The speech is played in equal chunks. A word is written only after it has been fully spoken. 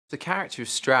The character of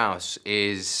Strauss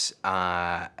is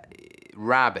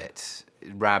Rabbit,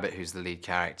 who's the lead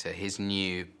character, his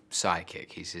new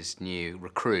sidekick. He's his new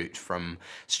recruit from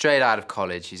straight out of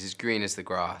college. He's as green as the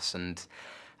grass and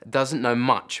doesn't know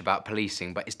much about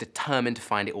policing, but is determined to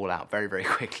find it all out very, very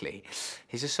quickly.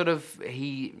 He's a sort of,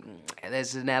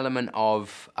 there's an element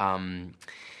of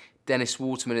Dennis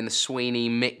Waterman in The Sweeney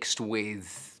mixed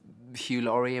with Hugh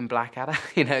Laurie in Blackadder.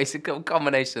 You know, it's a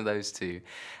combination of those two.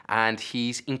 And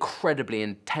he's incredibly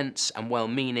intense and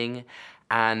well-meaning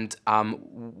and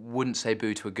wouldn't say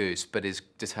boo to a goose, but is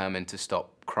determined to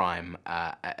stop crime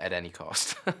at any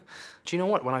cost. Do you know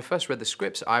what? When I first read the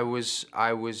scripts, I was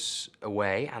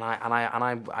away, and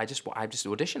I just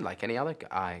auditioned like any other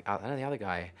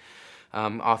guy.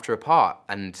 After a part,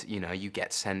 and you know, you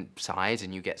get sent sides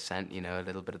and you get sent, you know, a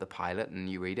little bit of the pilot, and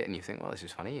you read it and you think, well, this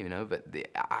is funny, you know, but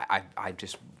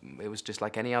it was just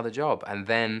like any other job. And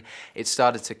then it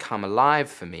started to come alive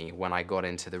for me when I got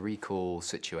into the recall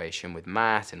situation with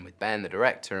Matt and with Ben, the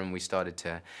director, and we started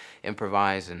to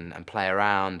improvise and play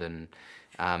around and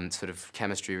sort of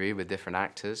chemistry read with different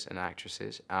actors and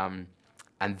actresses.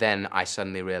 And then I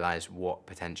suddenly realized what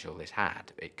potential this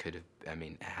had. It could have, I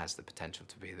mean, it has the potential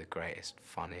to be the greatest,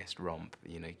 funniest romp,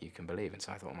 you know, you can believe. And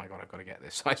so I thought, oh my God, I've got to get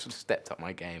this. So I sort of stepped up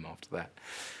my game after that.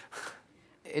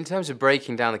 In terms of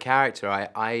breaking down the character,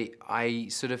 I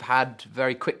sort of had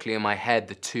very quickly in my head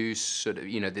the two sort of,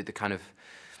 you know, the kind of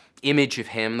image of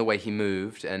him, the way he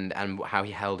moved and how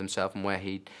he held himself and where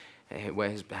he'd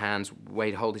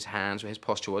hold his hands, where his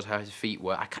posture was, how his feet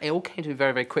were. It all came to me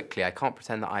very, very quickly. I can't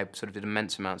pretend that I sort of did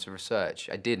immense amounts of research.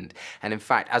 I didn't. And in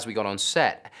fact, as we got on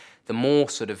set, the more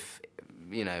sort of,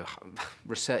 you know,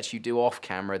 research you do off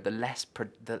camera, the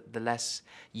less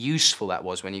useful that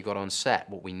was when you got on set.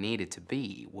 What we needed to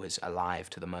be was alive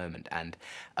to the moment and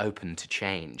open to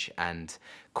change and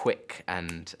quick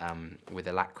and with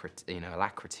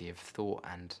alacrity of thought.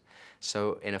 And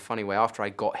so in a funny way, after I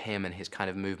got him and his kind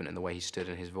of movement and the way he stood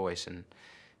and his voice and,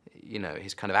 you know,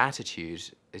 his kind of attitude,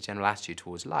 his general attitude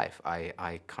towards life,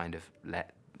 I kind of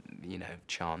let, you know,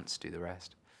 chance do the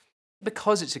rest.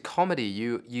 Because it's a comedy,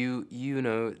 you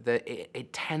know, that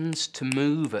it tends to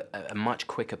move at a much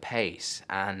quicker pace,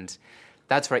 and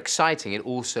that's very exciting. It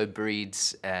also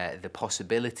breeds the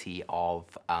possibility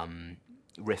of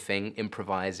riffing,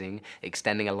 improvising,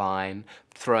 extending a line,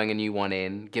 throwing a new one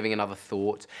in, giving another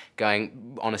thought,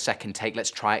 going on a second take, let's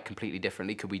try it completely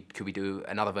differently. Could we do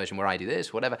another version where I do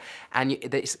this, whatever? And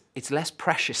it's less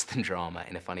precious than drama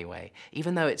in a funny way.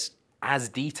 Even though it's as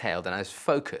detailed and as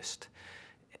focused,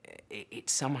 it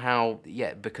somehow,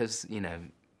 yeah, because, you know,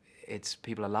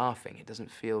 people are laughing, it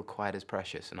doesn't feel quite as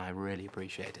precious, and I really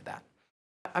appreciated that.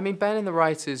 I mean, Ben and the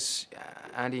writers,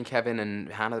 Andy and Kevin and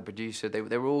Hannah, the producer, they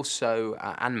were also,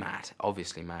 and Matt,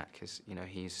 obviously Matt, because, you know,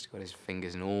 he's got his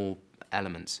fingers in all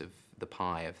elements of the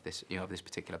pie of this, you know, of this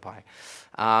particular pie.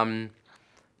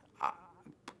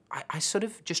 I sort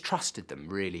of just trusted them,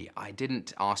 really. I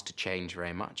didn't ask to change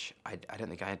very much. I don't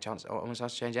think I had a chance, I almost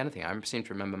asked to change anything. I seem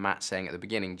to remember Matt saying at the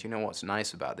beginning, do you know what's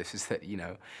nice about this is that, you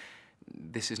know,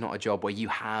 this is not a job where you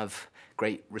have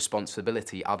great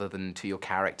responsibility other than to your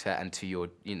character and to your,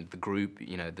 you know, the group,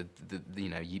 you know,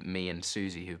 me and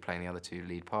Susie, who are playing the other two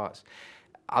lead parts.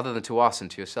 Other than to us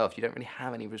and to yourself, you don't really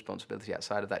have any responsibility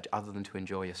outside of that other than to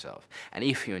enjoy yourself. And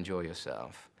if you enjoy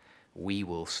yourself, we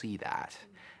will see that.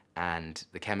 And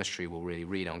the chemistry will really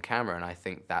read on camera, and I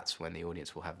think that's when the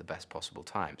audience will have the best possible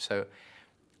time. So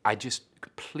I just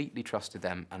completely trusted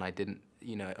them, and I didn't,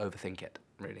 you know, overthink it,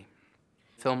 really.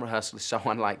 Film rehearsal is so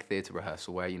unlike theatre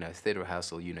rehearsal, where, you know, theatre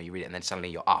rehearsal, you know, you read it and then suddenly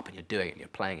you're up and you're doing it and you're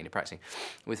playing and you're practicing.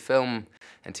 With film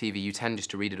and TV, you tend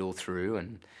just to read it all through,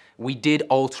 and we did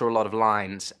alter a lot of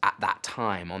lines at that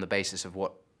time on the basis of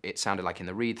what it sounded like in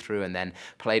the read-through, and then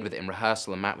played with it in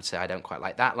rehearsal, and Matt would say, I don't quite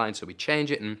like that line, so we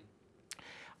change it, and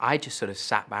I just sort of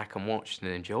sat back and watched and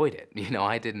enjoyed it. You know,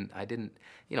 I didn't,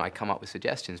 you know, I come up with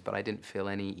suggestions, but I didn't feel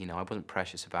any, you know, I wasn't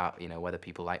precious about, you know, whether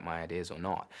people like my ideas or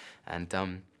not. And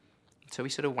so we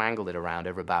sort of wangled it around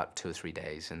over about 2 or 3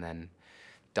 days, and then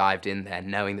dived in there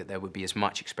knowing that there would be as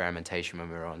much experimentation when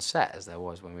we were on set as there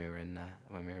was when we were in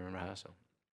rehearsal.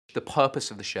 The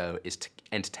purpose of the show is to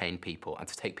entertain people and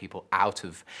to take people out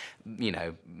of, you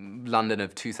know, London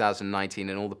of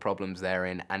 2019 and all the problems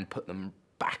therein, and put them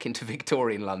back into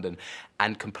Victorian London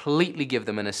and completely give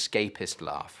them an escapist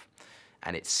laugh.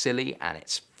 And it's silly, and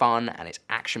it's fun, and it's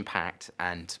action-packed,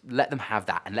 and let them have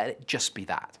that, and let it just be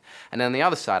that. And on the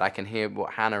other side, I can hear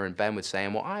what Hannah and Ben would say,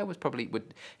 and what I would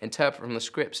interpret from the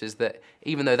scripts is that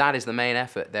even though that is the main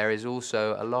effort, there is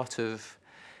also a lot of,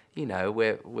 you know,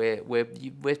 we're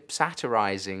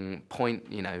satirizing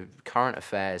you know, current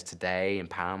affairs today,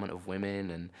 empowerment of women,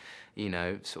 and, you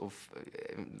know, sort of,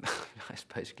 I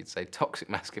suppose you could say toxic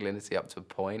masculinity up to a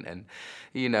point, and,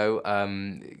 you know,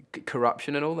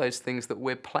 corruption and all those things that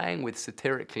we're playing with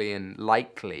satirically and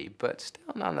lightly, but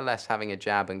still nonetheless having a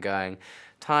jab and going,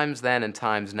 times then and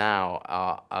times now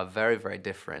are very, very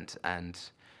different, and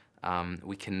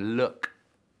we can look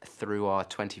through our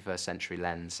 21st century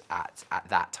lens at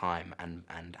that time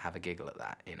and have a giggle at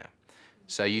that, you know.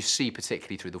 So you see,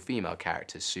 particularly through the female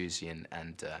characters, Susie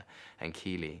and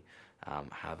Keely,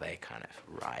 how they kind of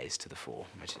rise to the fore,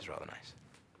 which is rather nice.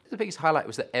 The biggest highlight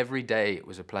was that every day it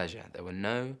was a pleasure. There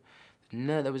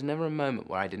was never a moment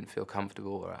where I didn't feel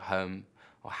comfortable or at home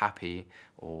or happy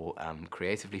or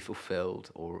creatively fulfilled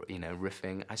or, you know,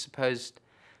 riffing. I suppose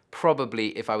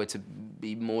probably, if I were to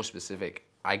be more specific,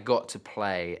 I got to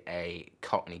play a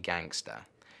Cockney gangster,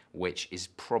 which is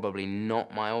probably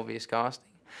not my obvious casting,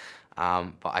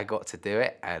 but I got to do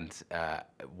it, and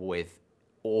with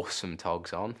awesome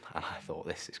togs on, and I thought,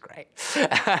 this is great.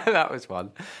 That was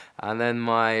fun. And then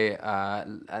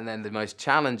the most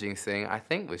challenging thing, I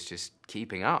think, was just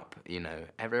keeping up. You know,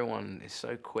 everyone is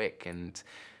so quick, and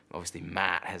obviously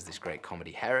Matt has this great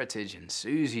comedy heritage, and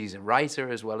Susie's a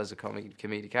writer as well as a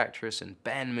comedic actress, and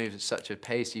Ben moves at such a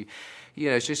pace. You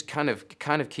know, it's just kind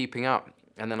of keeping up,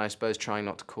 and then I suppose trying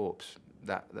not to corpse.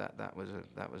 That was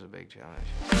a big challenge.